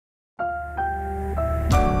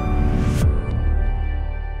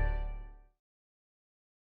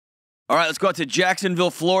All right, let's go out to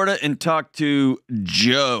Jacksonville, Florida, and talk to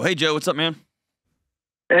Joe. Hey, Joe, what's up, man?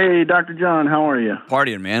 Hey, Dr. John, how are you?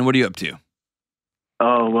 Partying, man. What are you up to?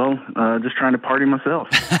 Oh, well, just trying to party myself.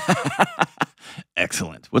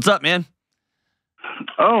 Excellent. What's up, man?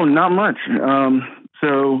 Oh, not much.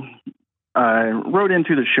 So I wrote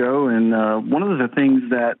into the show, and one of the things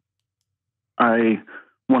that I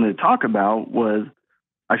wanted to talk about was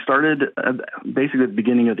I started basically at the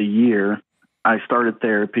beginning of the year. I started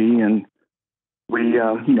therapy, and we,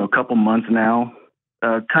 a couple months now,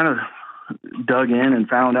 kind of dug in and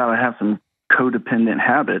found out I have some codependent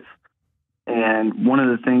habits. And one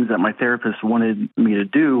of the things that my therapist wanted me to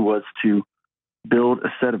do was to build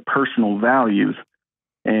a set of personal values.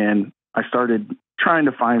 And I started trying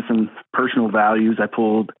to find some personal values. I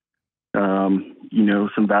pulled,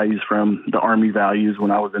 some values from the Army values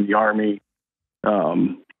when I was in the Army.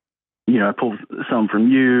 I pulled some from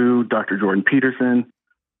you, Dr. Jordan Peterson,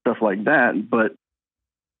 stuff like that. But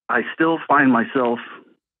I still find myself,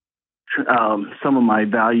 some of my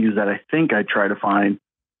values that I think I try to find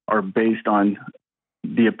are based on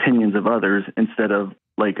the opinions of others instead of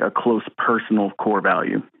like a close personal core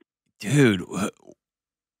value. Dude,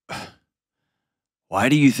 why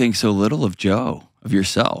do you think so little of Joe, of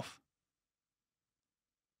yourself?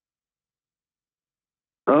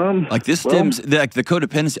 Like this stems, like the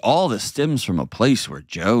codependency, all this stems from a place where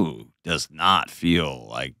Joe does not feel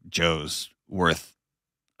like Joe's worth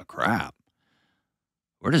a crap.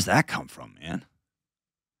 Where does that come from, man?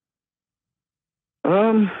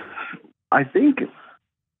 I think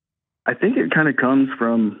it kind of comes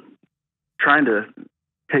from trying to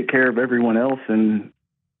take care of everyone else, and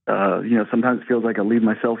sometimes it feels like I leave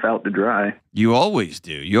myself out to dry. You always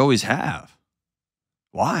do. You always have.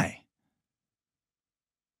 Why?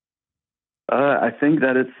 I think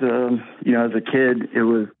that it's as a kid, it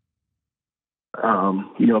was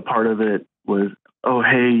a part of it was, oh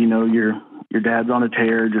hey, your dad's on a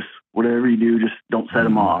tear, just whatever you do, just don't set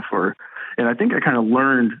him off. And I think I kind of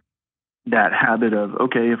learned that habit of,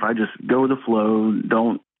 okay, if I just go with the flow,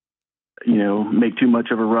 don't, make too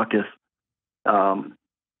much of a ruckus, I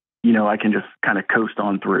can just kind of coast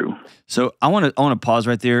on through. So I want to pause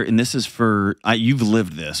right there. And this is for, you've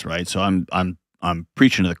lived this, right? So I'm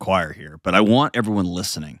preaching to the choir here, but I want everyone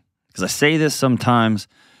listening because I say this sometimes,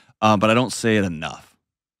 but I don't say it enough.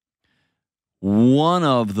 One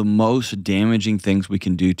of the most damaging things we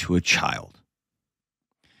can do to a child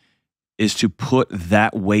is to put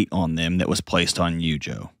that weight on them that was placed on you,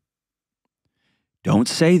 Joe. Don't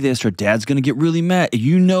say this or dad's going to get really mad.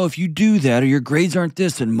 If you do that or your grades aren't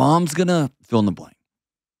this, then mom's going to fill in the blank.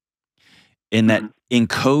 And that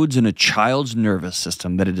encodes in a child's nervous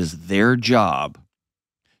system that it is their job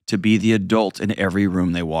to be the adult in every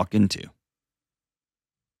room they walk into.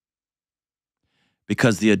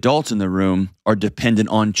 Because the adults in the room are dependent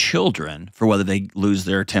on children for whether they lose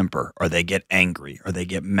their temper or they get angry or they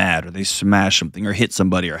get mad or they smash something or hit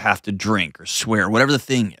somebody or have to drink or swear, whatever the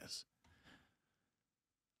thing is.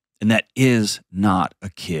 And that is not a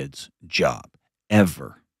kid's job,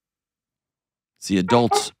 ever. It's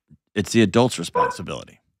the adult's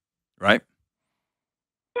responsibility, right?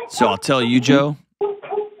 So I'll tell you, Joe.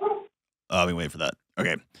 Let me wait for that.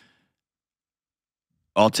 Okay.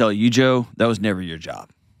 I'll tell you, Joe, that was never your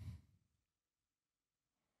job.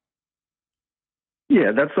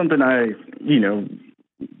 Yeah, that's something I,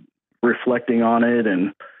 reflecting on it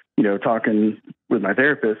and, talking with my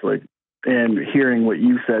therapist, and hearing what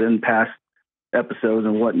you said in past episodes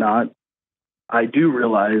and whatnot, I do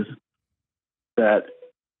realize that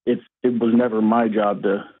it was never my job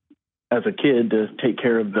as a kid, to take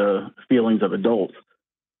care of the feelings of adults.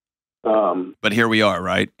 But here we are,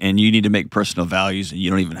 right? And you need to make personal values, and you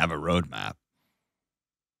don't even have a roadmap.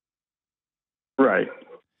 Right.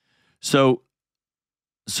 So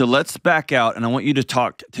let's back out, and I want you to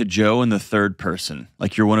talk to Joe in the third person,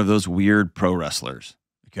 like you're one of those weird pro wrestlers,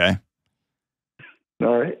 okay?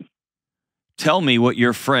 All right. Tell me what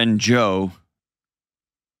your friend Joe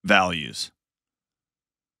values.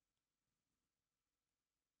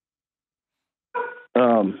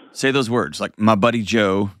 Say those words, like my buddy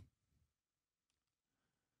Joe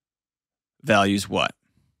values what?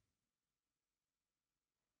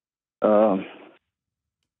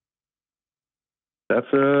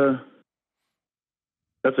 That's a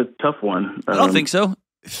tough one. I don't think so.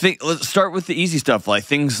 Let's start with the easy stuff, like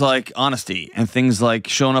things like honesty and things like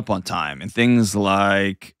showing up on time and things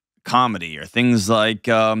like comedy or things like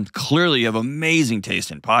clearly you have amazing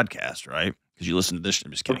taste in podcasts, right? Because you listen to this.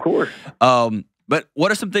 I'm just kidding. Of course. But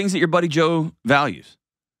what are some things that your buddy Joe values?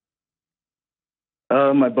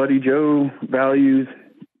 My buddy Joe values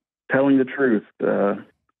telling the truth,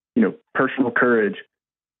 personal courage,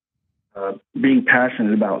 being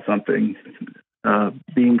passionate about something,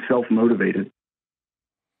 being self-motivated.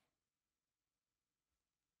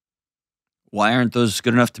 Why aren't those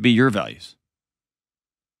good enough to be your values?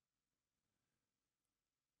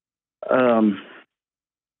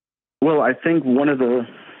 Well, I think one of the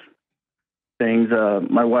things,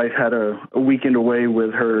 my wife had a weekend away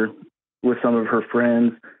with some of her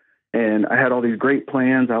friends, and I had all these great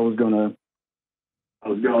plans. I was going to,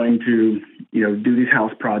 do these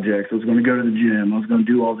house projects. I was going to go to the gym. I was going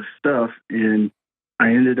to do all this stuff, and I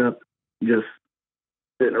ended up just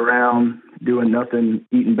sitting around doing nothing,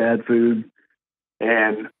 eating bad food,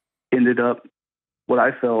 and ended up what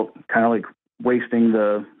I felt kind of like wasting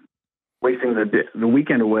the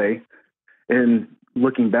weekend away. And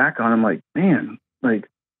looking back on it, I'm like, man, like,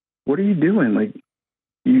 what are you doing? Like,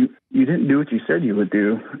 you didn't do what you said you would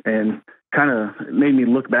do, and kind of made me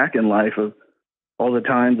look back in life of all the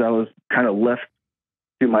times I was kind of left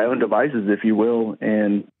to my own devices, if you will,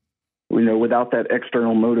 and without that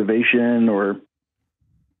external motivation or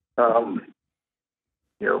an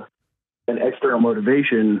external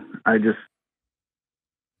motivation, I'm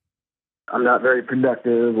not very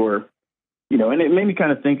productive, or and it made me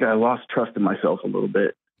kind of think I lost trust in myself a little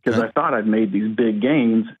bit, because I thought I'd made these big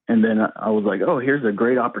gains, and then I was like, oh, here's a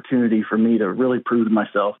great opportunity for me to really prove to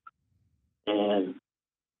myself, and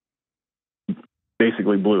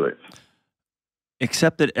basically blew it.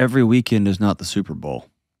 Except that every weekend is not the Super Bowl.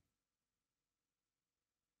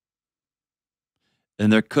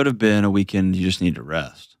 And there could have been a weekend you just need to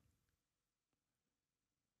rest.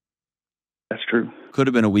 That's true. Could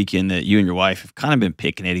have been a weekend that you and your wife have kind of been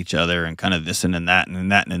picking at each other and kind of this and that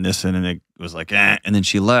and that and this, and it was like, eh. And then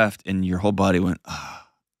she left and your whole body went, ah.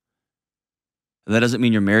 That doesn't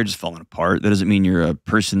mean your marriage is falling apart. That doesn't mean you're a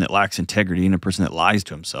person that lacks integrity and a person that lies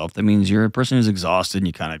to himself. That means you're a person who's exhausted and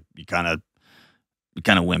you kind of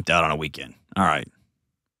wimped out on a weekend. All right.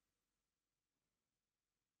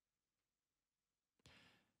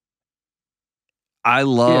 I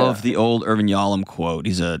love the old Irvin Yalom quote.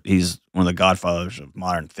 He's one of the godfathers of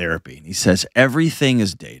modern therapy. And he says, everything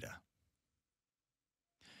is data.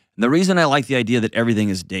 And the reason I like the idea that everything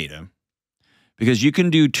is data, because you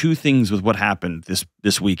can do two things with what happened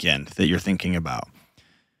this weekend that you're thinking about.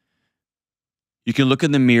 You can look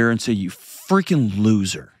in the mirror and say, you freaking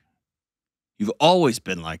loser. You've always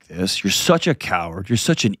been like this. You're such a coward. You're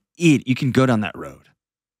such an idiot. You can go down that road.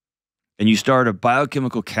 And you start a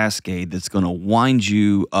biochemical cascade that's going to wind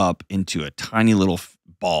you up into a tiny little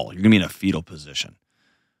ball. You're going to be in a fetal position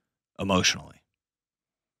emotionally.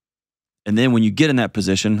 And then when you get in that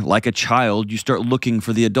position, like a child, you start looking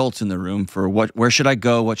for the adults in the room for where should I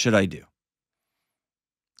go? What should I do?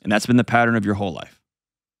 And that's been the pattern of your whole life.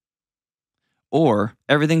 Or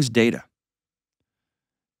everything's data.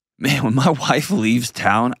 Man, when my wife leaves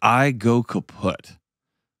town, I go kaput.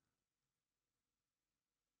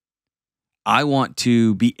 I want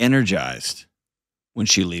to be energized when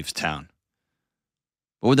she leaves town.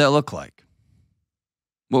 What would that look like?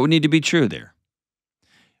 What would need to be true there?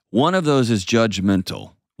 One of those is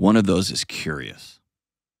judgmental. One of those is curious.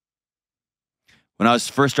 When I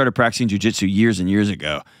first started practicing jiu-jitsu years and years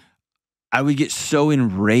ago, I would get so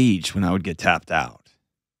enraged when I would get tapped out.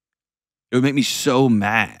 It would make me so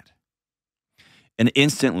mad. And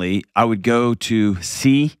instantly, I would go to,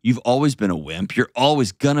 see, you've always been a wimp. You're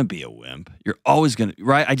always going to be a wimp. You're always going to,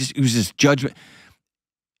 right? It was this judgment.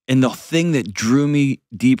 And the thing that drew me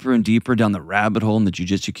deeper and deeper down the rabbit hole in the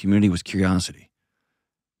jiu-jitsu community was curiosity.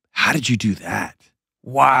 How did you do that?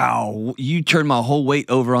 Wow. You turned my whole weight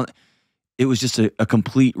over on. It was just a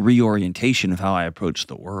complete reorientation of how I approached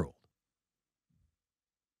the world.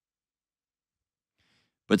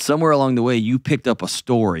 But somewhere along the way, you picked up a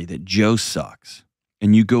story that Joe sucks.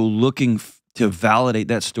 And you go looking to validate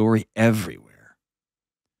that story everywhere.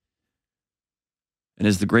 And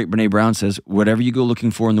as the great Brene Brown says, whatever you go looking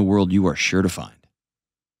for in the world, you are sure to find.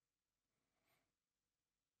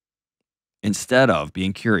 Instead of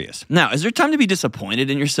being curious. Now, is there time to be disappointed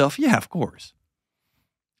in yourself? Yeah, of course.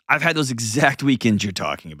 I've had those exact weekends you're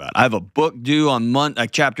talking about. I have a book due on a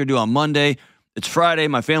chapter due on Monday. It's Friday.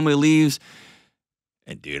 My family leaves.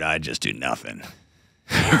 And dude, I just do nothing.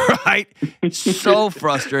 Right? It's so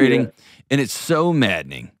frustrating and it's so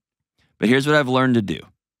maddening. But here's what I've learned to do.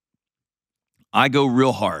 I go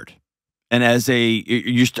real hard. And are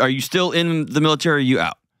you still in the military or are you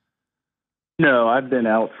out? No, I've been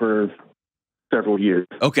out for several years.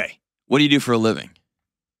 Okay. What do you do for a living?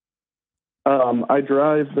 I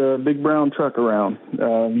drive the big brown truck around,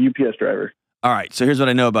 UPS driver. All right. So here's what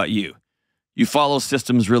I know about you. You follow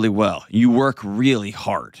systems really well. You work really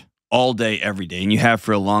hard. all day, every day, and you have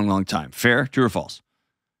for a long, long time. Fair? True or false?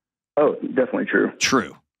 Oh, definitely true.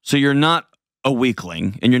 True. So you're not a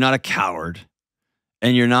weakling, and you're not a coward,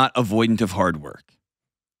 and you're not avoidant of hard work.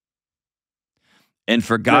 And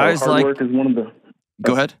for guys hard work is one of the.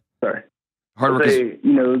 Go ahead. Sorry. Hard work is,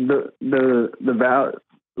 one of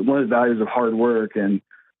the values of hard work, and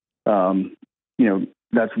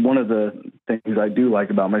that's one of the things I do like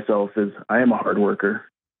about myself is I am a hard worker.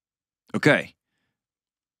 okay.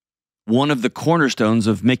 One of the cornerstones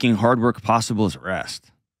of making hard work possible is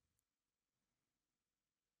rest.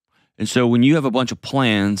 And so when you have a bunch of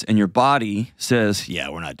plans and your body says, yeah,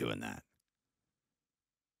 we're not doing that,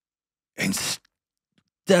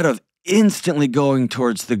 instead of instantly going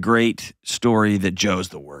towards the great story that Joe's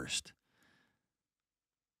the worst,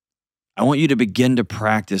 I want you to begin to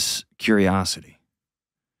practice curiosity.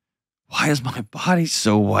 Why is my body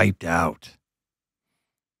so wiped out?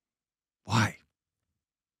 Why?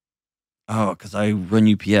 Oh, because I run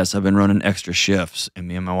UPS. I've been running extra shifts, and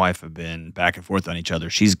me and my wife have been back and forth on each other.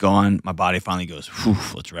 She's gone. My body finally goes, whew,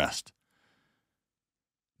 let's rest.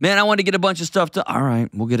 Man, I want to get a bunch of stuff done. All right,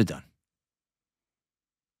 we'll get it done.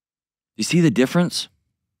 You see the difference?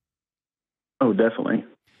 Oh, definitely.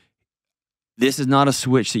 This is not a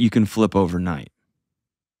switch that you can flip overnight.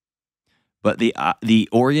 But the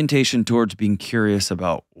orientation towards being curious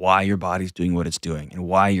about why your body's doing what it's doing and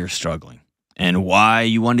why you're struggling and why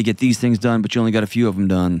you want to get these things done, but you only got a few of them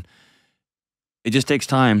done. It just takes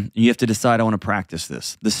time. You have to decide, I want to practice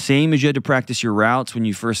this. The same as you had to practice your routes when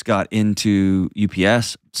you first got into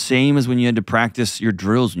UPS, same as when you had to practice your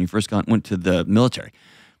drills when you first went to the military.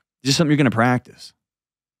 It's just something you're going to practice.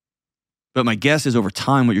 But my guess is over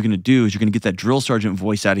time, what you're going to do is you're going to get that drill sergeant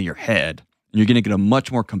voice out of your head, and you're going to get a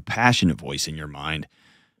much more compassionate voice in your mind,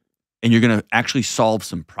 and you're going to actually solve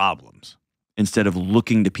some problems instead of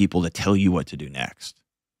looking to people to tell you what to do next.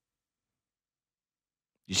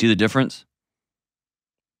 You see the difference?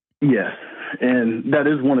 Yes. And that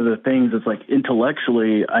is one of the things that's like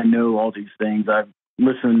intellectually, I know all these things. I've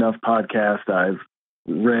listened to enough podcasts. I've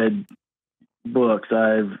read books.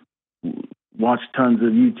 I've watched tons of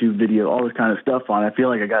YouTube video, all this kind of stuff on. I feel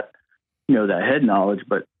like I got, that head knowledge,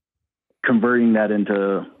 but converting that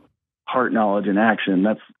into heart knowledge and action,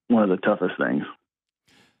 that's one of the toughest things.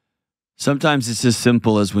 Sometimes it's as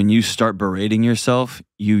simple as when you start berating yourself,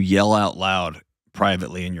 you yell out loud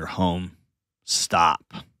privately in your home,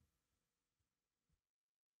 stop.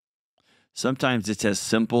 Sometimes it's as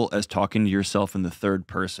simple as talking to yourself in the third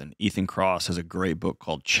person. Ethan Cross has a great book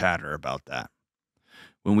called Chatter about that.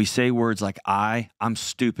 When we say words like I'm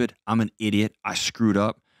stupid, I'm an idiot, I screwed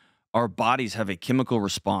up, our bodies have a chemical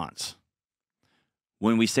response.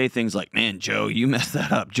 When we say things like, man, Joe, you messed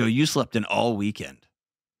that up. Joe, you slept in all weekend.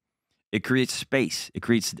 It creates space. It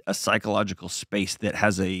creates a psychological space that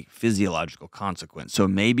has a physiological consequence. So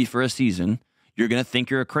maybe for a season, you're going to think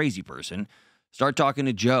you're a crazy person. Start talking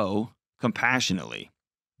to Joe compassionately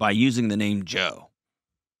by using the name Joe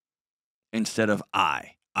instead of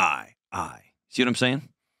I. See what I'm saying?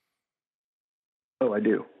 Oh, I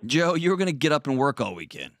do. Joe, you were going to get up and work all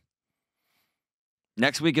weekend.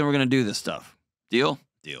 Next weekend, we're going to do this stuff. Deal?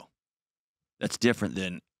 Deal. That's different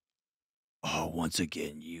than, oh, once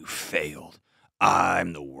again, you failed.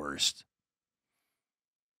 I'm the worst.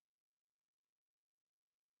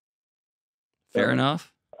 Fair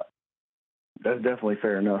enough? That's definitely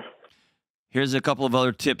fair enough. Here's a couple of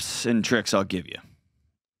other tips and tricks I'll give you.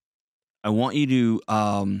 I want you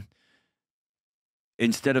to,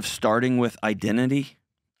 instead of starting with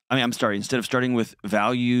instead of starting with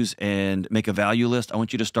values and make a value list, I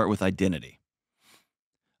want you to start with identity.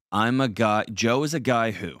 Joe is a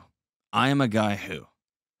guy who. I am a guy who.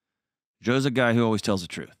 Joe's a guy who always tells the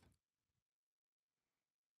truth.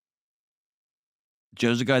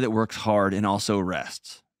 Joe's a guy that works hard and also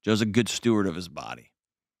rests. Joe's a good steward of his body.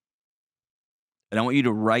 And I want you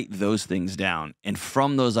to write those things down. And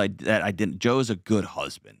from those, Joe's a good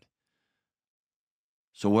husband.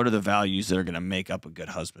 So what are the values that are going to make up a good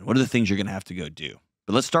husband? What are the things you're going to have to go do?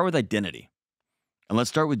 But let's start with identity. And let's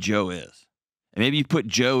start with Joe is. And maybe you put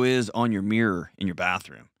Joe is on your mirror in your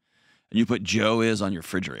bathroom. And you put Joe is on your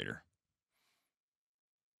refrigerator.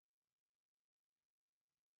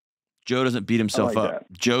 Joe doesn't beat himself up.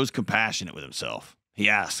 That. Joe's compassionate with himself. He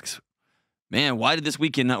asks, man, why did this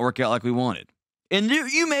weekend not work out like we wanted? And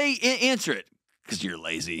you may answer it because you're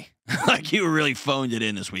lazy. Like you really phoned it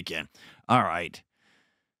in this weekend. All right.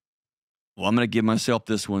 Well, I'm going to give myself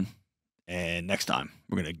this one, and next time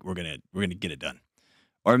we're going to get it done.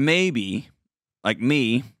 Or maybe, like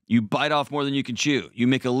me, you bite off more than you can chew. You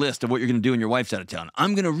make a list of what you're going to do when your wife's out of town.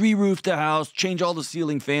 I'm going to re-roof the house, change all the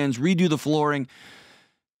ceiling fans, redo the flooring.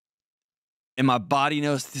 And my body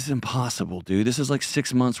knows this is impossible, dude. This is like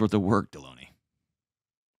 6 months worth of work, Delony.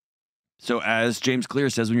 So as James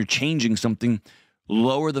Clear says, when you're changing something,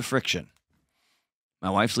 lower the friction.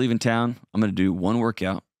 My wife's leaving town. I'm going to do one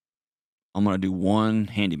workout. I'm going to do one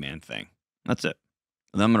handyman thing. That's it.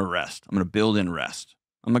 And then I'm going to rest. I'm going to build in rest.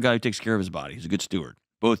 I'm a guy who takes care of his body. He's a good steward,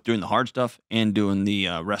 both doing the hard stuff and doing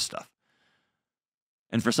the rest stuff.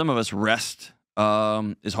 And for some of us, rest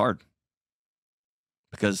is hard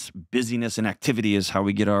because busyness and activity is how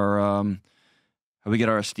we get our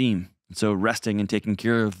esteem. And so resting and taking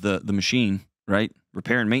care of the machine, right?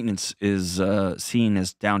 Repair and maintenance is seen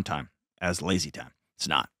as downtime, as lazy time. It's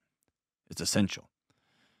not. It's essential.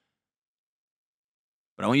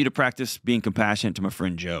 But I want you to practice being compassionate to my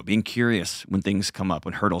friend Joe, being curious when things come up,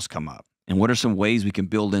 when hurdles come up. And what are some ways we can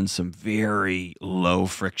build in some very low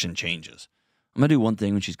friction changes? I'm going to do one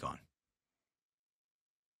thing when she's gone.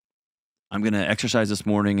 I'm going to exercise this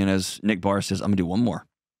morning, and as Nick Barr says, I'm going to do one more.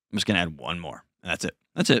 I'm just going to add one more. And that's it.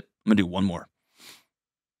 That's it. I'm going to do one more.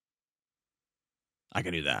 I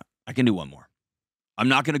can do that. I can do one more. I'm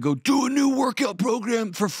not going to go do a new workout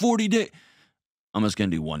program for 40 days. I'm just going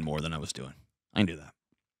to do one more than I was doing. I can do that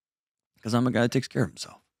because I'm a guy that takes care of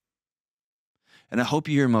himself. And I hope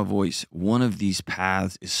you hear my voice. One of these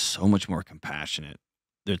paths is so much more compassionate.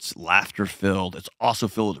 It's laughter-filled. It's also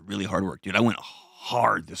filled with really hard work. Dude, I went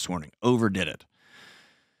hard this morning. Overdid it.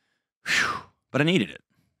 Whew. But I needed it.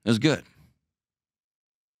 It was good.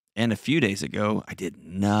 And a few days ago, I did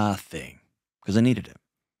nothing because I needed it.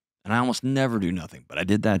 And I almost never do nothing, but I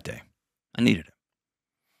did that day. I needed it.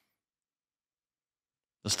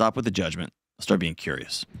 So stop with the judgment. Start being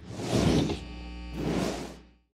curious.